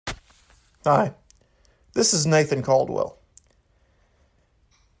Hi, this is Nathan Caldwell.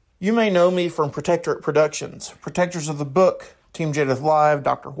 You may know me from Protectorate Productions, protectors of the book, Team Jadeth Live,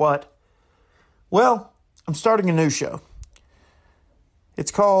 Dr. What. Well, I'm starting a new show.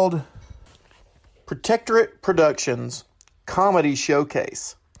 It's called Protectorate Productions Comedy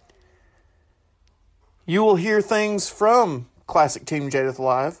Showcase. You will hear things from classic Team Jadeth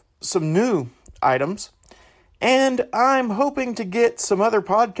Live, some new items, and I'm hoping to get some other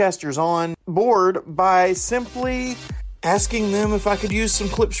podcasters on board by simply asking them if I could use some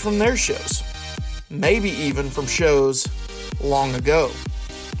clips from their shows. Maybe even from shows long ago.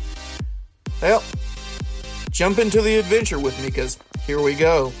 Well, jump into the adventure with me, because here we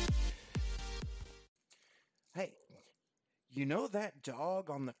go. Hey, you know that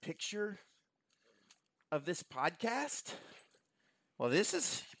dog on the picture of this podcast? Well, this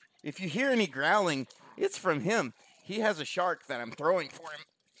is, if you hear any growling, it's from him. He has a shark that I'm throwing for him.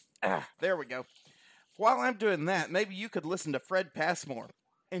 There we go. While I'm doing that, maybe you could listen to Fred Passmore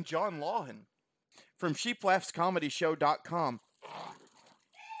and John Lawhan from sheeplaughscomedyshow.com.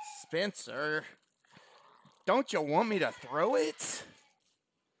 Spencer, don't you want me to throw it?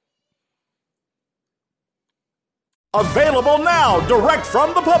 Available now, direct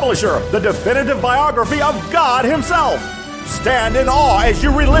from the publisher, the definitive biography of God himself. Stand in awe as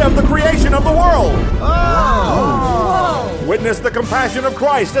you relive the creation of the world. Witness the compassion of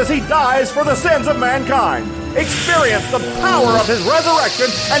Christ as he dies for the sins of mankind. Experience the power of his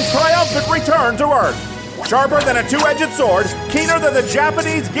resurrection and triumphant return to earth. Sharper than a two-edged sword, keener than the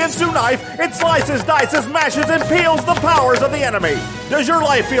Japanese Ginsu knife, it slices, dices, mashes, and peels the powers of the enemy. Does your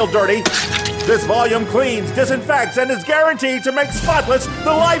life feel dirty? This volume cleans, disinfects, and is guaranteed to make spotless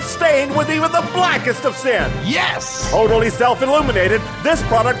the life stained with even the blackest of sin. Yes! Totally self-illuminated, this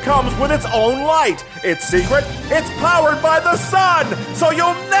product comes with its own light. Its secret? It's powered by the sun, so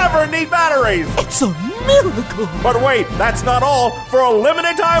you'll never need batteries. It's a miracle! But wait, that's not all. For a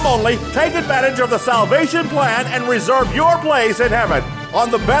limited time only, take advantage of the Salvation Plan and reserve your place in heaven. On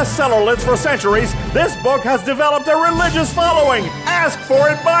the bestseller list for centuries, this book has developed a religious following. Ask for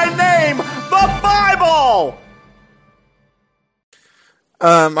it by name, the Bible!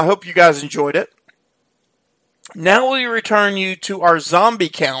 I hope you guys enjoyed it. Now we return you to our zombie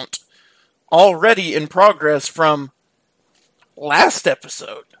count, already in progress from last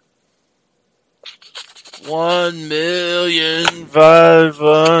episode.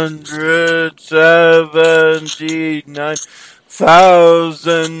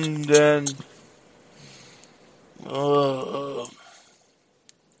 1,579,000 and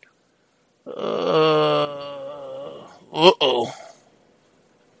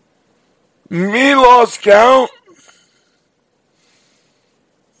me lost count.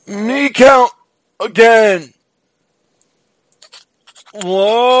 Me count again.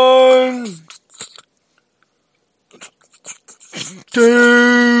 1,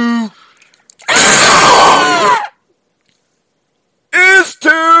 2 is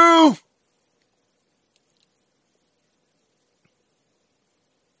 2.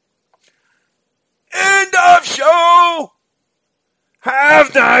 End of show.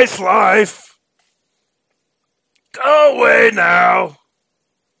 Have nice life. Go away now.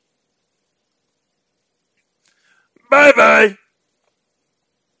 Bye-bye.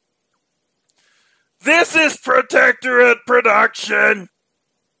 This is Protectorate Production.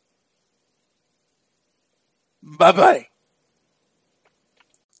 Bye-bye.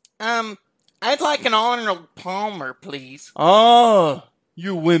 I'd like an Arnold Palmer, please. Ah,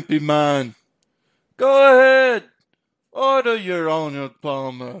 you wimpy man. Go ahead. Order your Arnold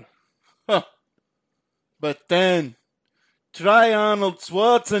Palmer. Huh. But then, try Arnold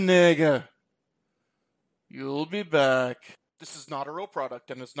Schwarzenegger. You'll be back. This is not a real product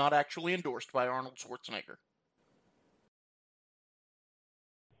and is not actually endorsed by Arnold Schwarzenegger.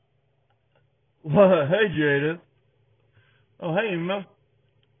 Hey, Jada. Oh, hey, man.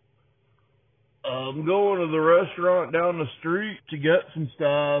 I'm going to the restaurant down the street to get some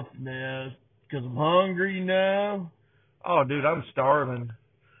stuff now, because I'm hungry now. Oh, dude, I'm starving.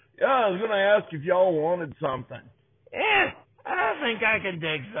 Yeah, I was going to ask if y'all wanted something. Yeah, I think I can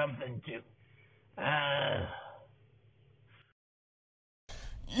dig something, too.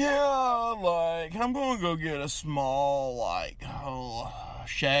 Yeah, like, I'm gonna go get a small,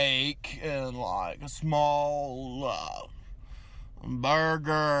 shake and, a small,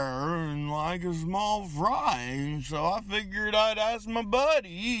 burger and, a small fry. So I figured I'd ask my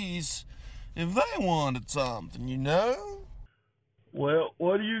buddies if they wanted something, you know? Well,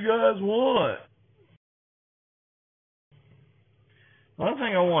 what do you guys want? One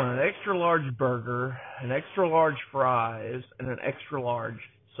thing I want, an extra large burger, an extra large fries, and an extra large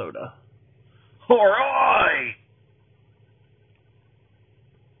soda. All right.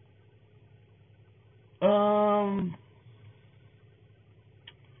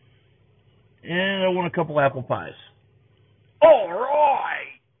 And I want a couple apple pies. All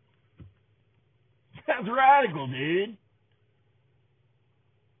right. That's radical, dude.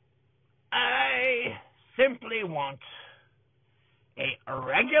 I simply want a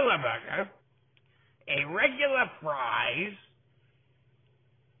regular burger, a regular fries,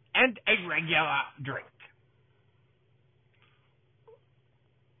 and a regular drink.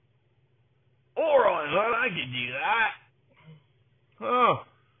 All right, well, I can do that. Oh.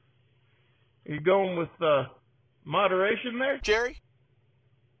 You going with moderation there? Jerry?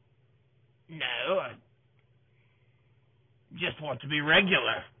 No, I just want to be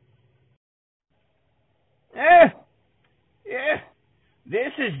regular. Yeah,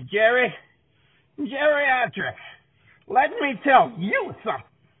 this is Jerry Geriatric. Let me tell you something.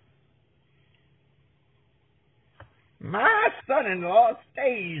 My son-in-law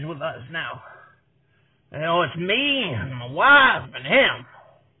stays with us now. You know, it's me and my wife and him.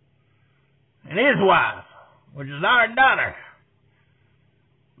 And his wife, which is our daughter.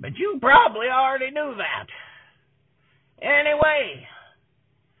 But you probably already knew that. Anyway,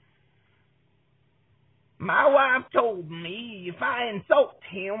 my wife told me if I insult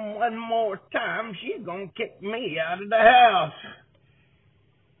him one more time, she's gonna kick me out of the house.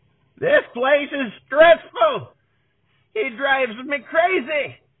 This place is stressful. It drives me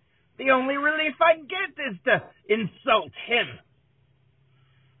crazy. The only relief I get is to insult him.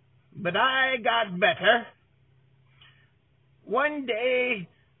 But I got better. One day,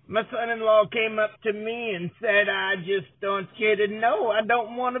 my son-in-law came up to me and said, I just want you to know I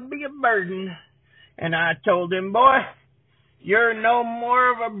don't want to be a burden. And I told him, boy, you're no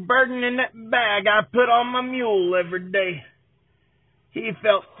more of a burden than that bag I put on my mule every day. He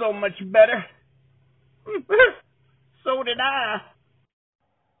felt so much better. So did I.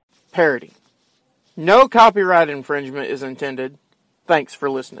 Parody. No copyright infringement is intended. Thanks for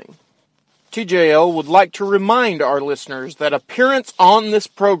listening. TJL would like to remind our listeners that appearance on this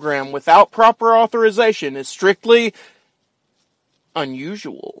program without proper authorization is strictly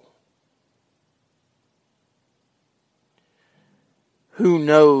unusual. Who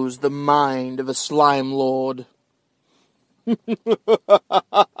knows the mind of a slime lord?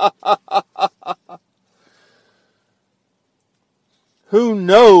 Who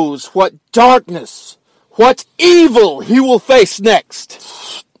knows what darkness, what evil he will face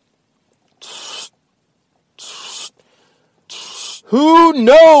next? Who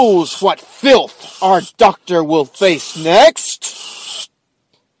knows what filth our doctor will face next?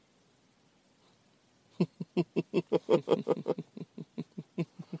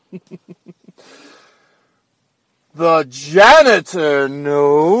 The janitor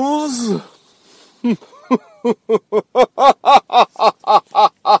knows.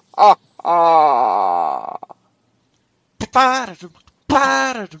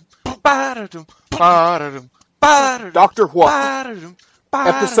 Dr. What?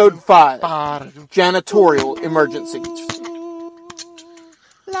 Episode 5. Janitorial Emergencies.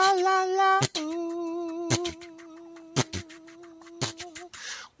 La la la.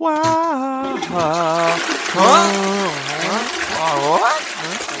 Wow.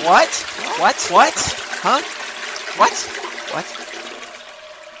 What? What? Huh? What?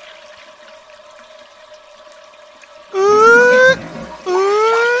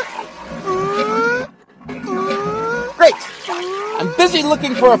 Great! I'm busy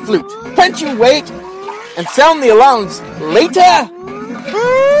looking for a flute. Can't you wait and sound the alarms later?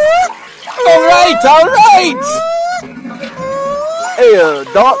 All right! Hey,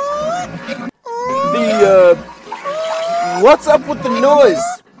 Doc. What's up with the noise?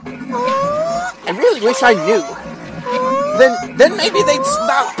 I really wish I knew. Then maybe they'd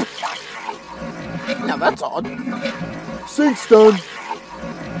stop. Now that's odd. Sink's done.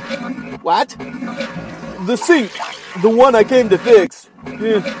 What? The sink. The one I came to fix.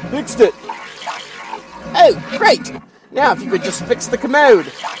 Yeah, fixed it. Oh, great. Now if you could just fix the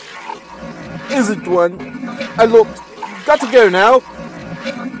commode. Isn't one. I looked. Got to go now.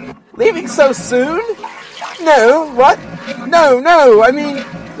 Leaving so soon? No, what? No, I mean,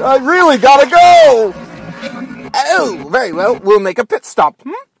 I really gotta go! Oh, very well, we'll make a pit stop,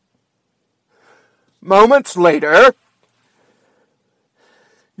 Moments later.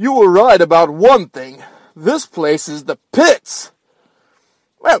 You were right about one thing. This place is the pits.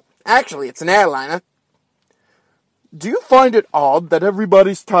 Well, actually, it's an airliner. Do you find it odd that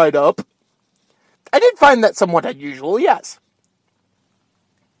everybody's tied up? I did find that somewhat unusual, yes.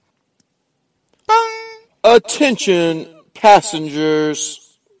 Attention,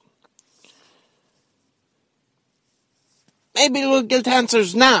 passengers. Maybe we'll get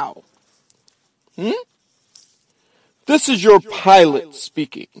answers now. This is your pilot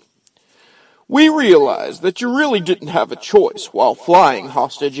speaking. We realize that you really didn't have a choice while flying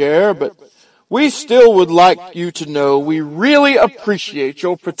Hostage Air, but we still would like you to know we really appreciate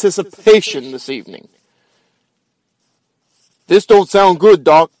your participation this evening. This don't sound good,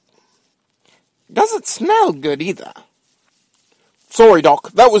 Doc. Doesn't smell good either. Sorry,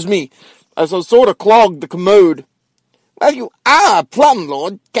 Doc, that was me, as I sort of clogged the commode. Well, you are a plum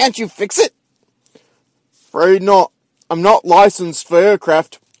lord. Can't you fix it? Afraid not. I'm not licensed for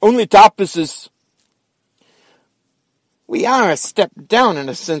aircraft, only tapices. We are a step down in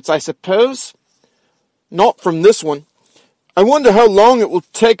a sense, I suppose. Not from this one. I wonder how long it will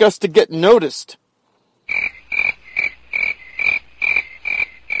take us to get noticed.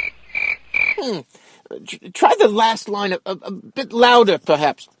 Try the last line a bit louder,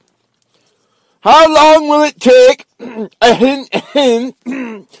 perhaps. How long will it take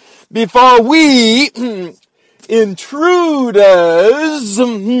before we intruders?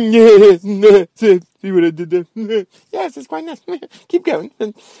 See what I did there? Yes, it's quite nice. Keep going.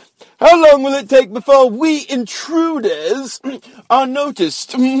 How long will it take before we intruders are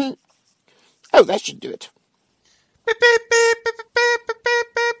noticed? Oh, that should do it.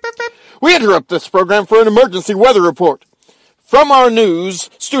 We interrupt this program for an emergency weather report. From our news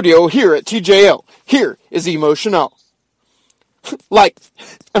studio here at TJL, here is Emotional. Like,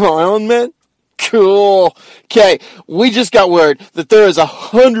 am I on, man? Cool. Okay, we just got word that there is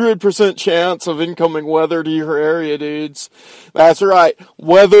 100% chance of incoming weather to your area, dudes. That's right,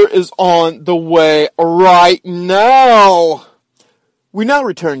 weather is on the way right now. We now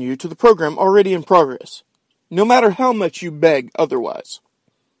return you to the program already in progress, no matter how much you beg otherwise.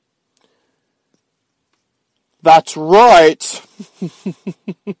 That's right.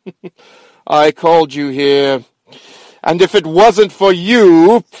 I called you here. And if it wasn't for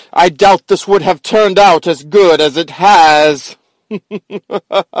you, I doubt this would have turned out as good as it has.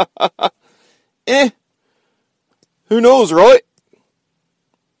 Who knows, right?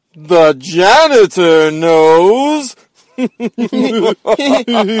 The janitor knows.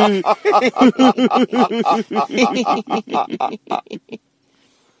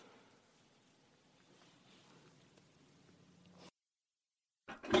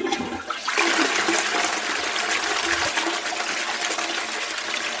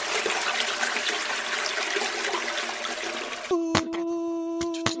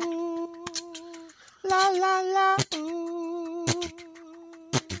 La la la. Ooh.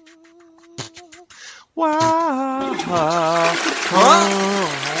 Wow.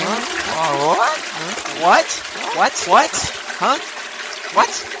 What? What? Huh?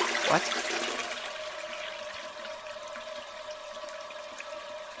 What?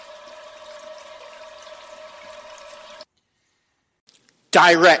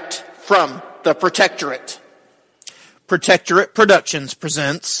 Direct from the Protectorate. Protectorate Productions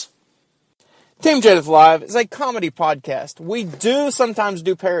presents Team Jadith Live is a comedy podcast. We do sometimes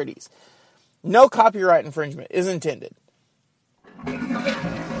do parodies. No copyright infringement is intended.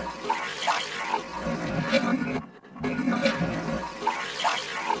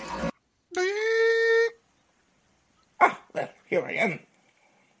 Well, here I am.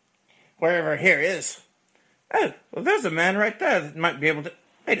 Wherever here is. Oh, well, there's a man right there that might be able to...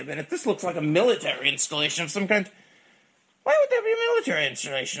 Wait a minute, this looks like a military installation of some kind. Why would there be a military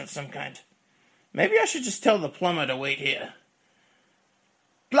installation of some kind? Maybe I should just tell the plumber to wait here.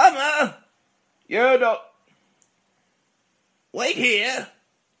 Plumber! Yeah, Doc. Wait here.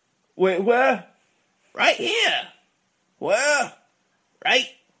 Wait, where? Right here. Where? Right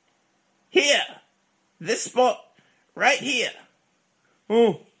here. This spot. Right here.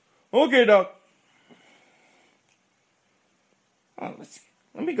 Oh, okay, Doc. Oh,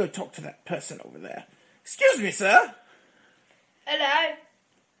 let me go talk to that person over there. Excuse me, sir. Hello.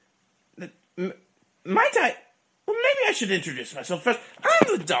 Might I... Well, maybe I should introduce myself first.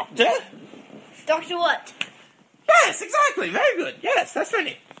 I'm the doctor. Doctor what? Yes, exactly. Very good. Yes, that's my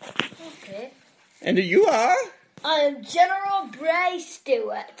name. Okay. And you are? I'm General Bray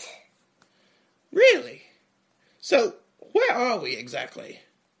Stewart. Really? So, where are we exactly?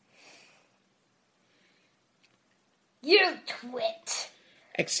 You twit.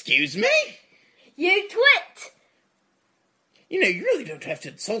 Excuse me? You twit. You know, you really don't have to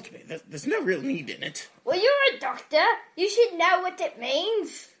insult me. There's no real need in it. Well, you're a doctor. You should know what it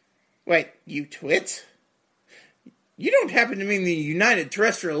means. Wait, you twit? You don't happen to mean the United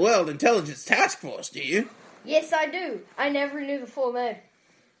Terrestrial World Intelligence Task Force, do you? Yes, I do. I never knew the full name.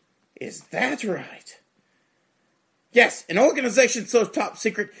 Is that right? Yes, an organization so top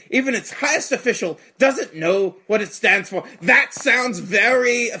secret, even its highest official doesn't know what it stands for. That sounds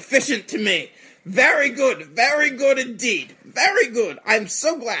very efficient to me. Very good indeed. Very good. I'm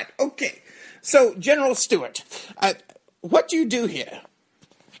so glad. Okay, so General Stewart, what do you do here?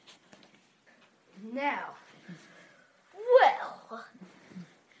 Now, well,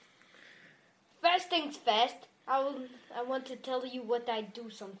 first things first, I want to tell you what I do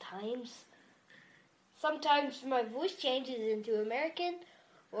sometimes. Sometimes my voice changes into American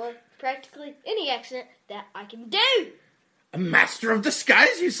or practically any accent that I can do. A master of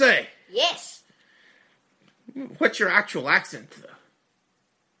disguise, you say? Yes. What's your actual accent, though?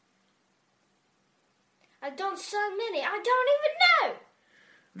 I've done so many, I don't even know.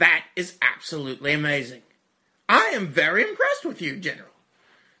 That is absolutely amazing. I am very impressed with you, General.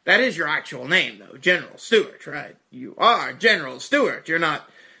 That is your actual name, though, General Stewart, right? You are General Stewart. You're not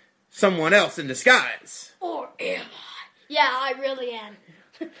someone else in disguise. Or am I? Yeah, I really am.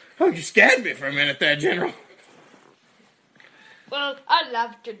 Oh, you scared me for a minute there, General. Well, I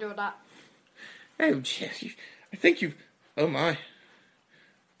love to do that. Oh, yes, I think you've... Oh, my.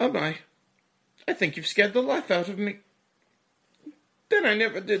 I think you've scared the life out of me. Then I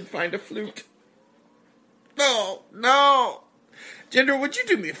never did find a flute. Oh, no. General, would you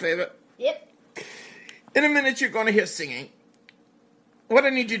do me a favor? Yep. In a minute, you're going to hear singing. What I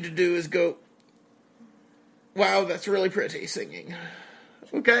need you to do is go, wow, that's really pretty singing.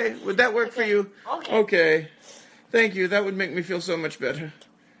 Okay? Would that work for you? Okay. Okay. Thank you. That would make me feel so much better.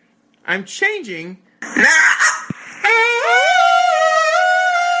 I'm changing. Wow,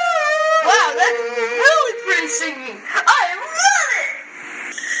 that's really pretty singing. I love it!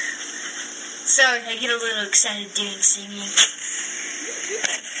 Sorry, I get a little excited doing singing.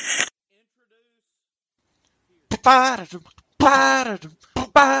 Dr.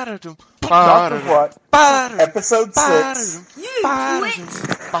 What? Episode 6.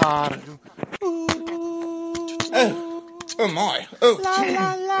 Oh my.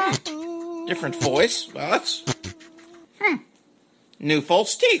 Oh. Different voice. Well, that's... New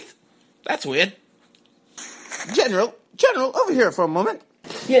false teeth. That's weird. General, over here for a moment.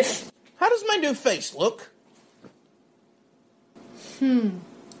 Yes. How does my new face look?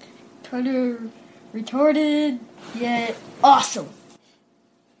 Kind of retarded, yet awesome.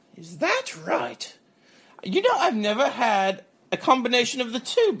 Is that right? You know, I've never had a combination of the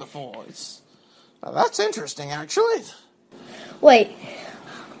two before. Well, that's interesting, actually. Wait,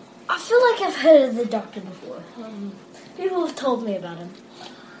 I feel like I've heard of the doctor before. People have told me about him.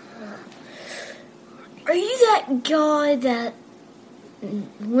 Are you that guy that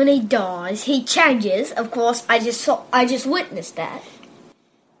when he dies, he changes? Of course, I just witnessed that.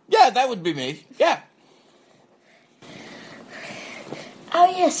 Yeah, that would be me. Yeah. Oh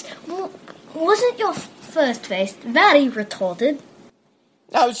yes, wasn't your first face very retarded?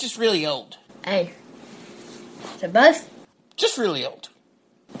 No, it's just really old. Hey, so both? Just really old.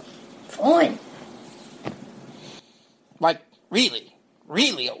 Fine. Like, really,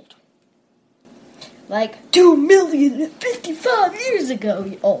 really old. Like 2,055 years ago,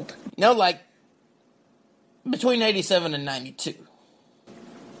 you old. No, like, between 87 and 92.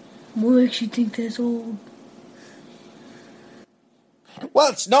 What makes you think that's old?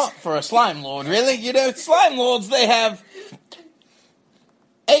 Well, it's not for a slime lord, really. You know, slime lords, they have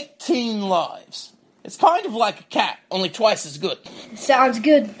 18 lives. It's kind of like a cat, only twice as good. Sounds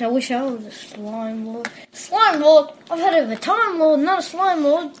good. I wish I was a slime lord. Slime lord? I've heard of a time lord, not a slime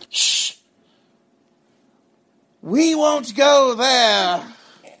lord. Shh! We won't go there.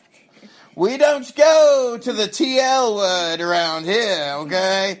 We don't go to the TL word around here,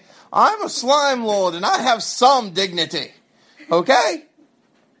 okay? I'm a slime lord and I have some dignity, okay?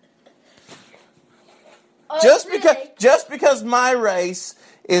 Just because my race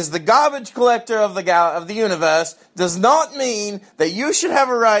is the garbage collector of the universe does not mean that you should have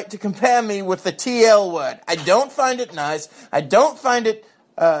a right to compare me with the TL word. I don't find it nice, I don't find it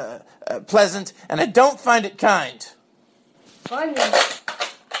pleasant, and I don't find it kind. Fine then.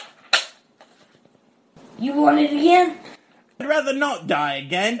 You want it again? I'd rather not die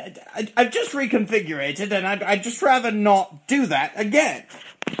again. I've just reconfigurated, and I'd just rather not do that again.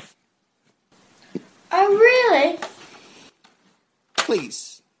 Oh, really?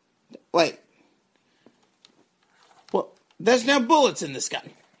 Please. Wait. Well, there's no bullets in this gun.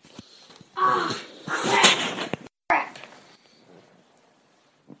 Crap.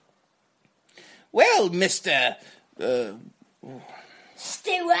 Well, Mr.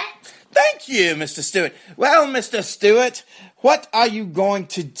 Stewart. Thank you, Mr. Stewart. Well, Mr. Stewart, what are you going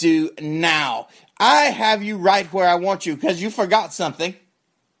to do now? I have you right where I want you, because you forgot something.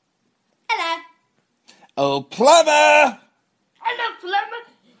 Hello. Oh, Plumber! Hello, Plumber.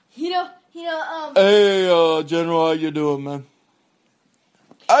 Hey, General, how you doing, man?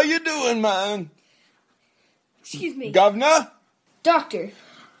 How you doing, man? Excuse me. Governor? Doctor.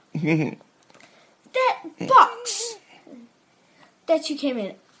 That box that you came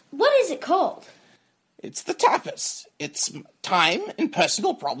in, what is it called? It's the TAPIS. It's time and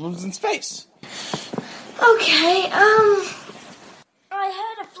personal problems in space. Okay, I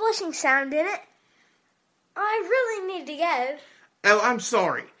heard a flushing sound in it. I really need to go. Oh, I'm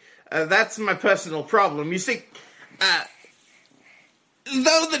sorry. That's my personal problem. You see,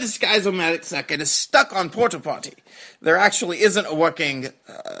 Though the Disguise-O-Matic second is stuck on Porta Potty, there actually isn't a working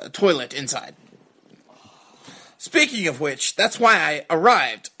toilet inside. Speaking of which, that's why I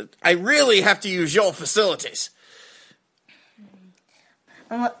arrived. I really have to use your facilities.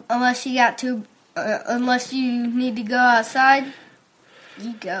 Unless you need to go outside,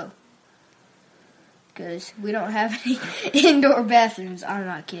 you go. Because we don't have any indoor bathrooms. I'm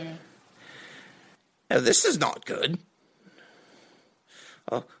not kidding. Now, this is not good.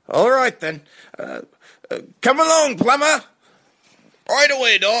 All right, then. Come along, Plumber. Right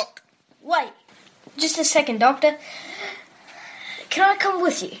away, Doc. Wait. Just a second, Doctor. Can I come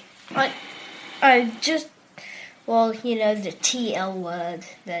with you? I just... Well, you know, the TL word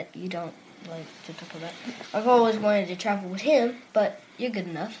that you don't like to talk about. I've always wanted to travel with him, but you're good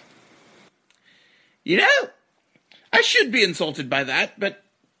enough. You know, I should be insulted by that, but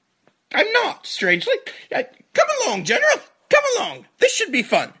I'm not, strangely. Come along, General. Come along. This should be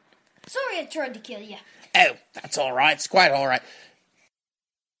fun. Sorry I tried to kill you. Oh, that's all right. It's quite all right.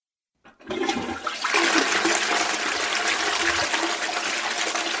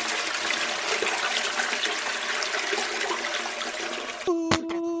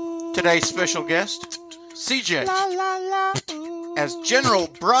 Today's special guest, CJ, as General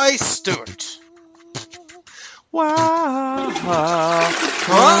Bryce Stewart. Wow.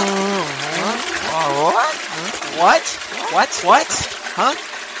 What? Huh?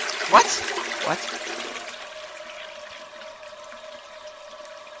 What?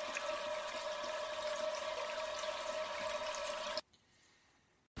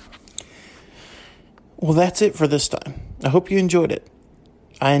 well, that's it for this time. I hope you enjoyed it.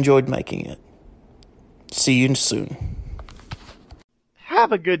 I enjoyed making it. See you soon.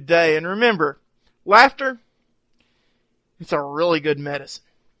 Have a good day, and remember, laughter, it's a really good medicine.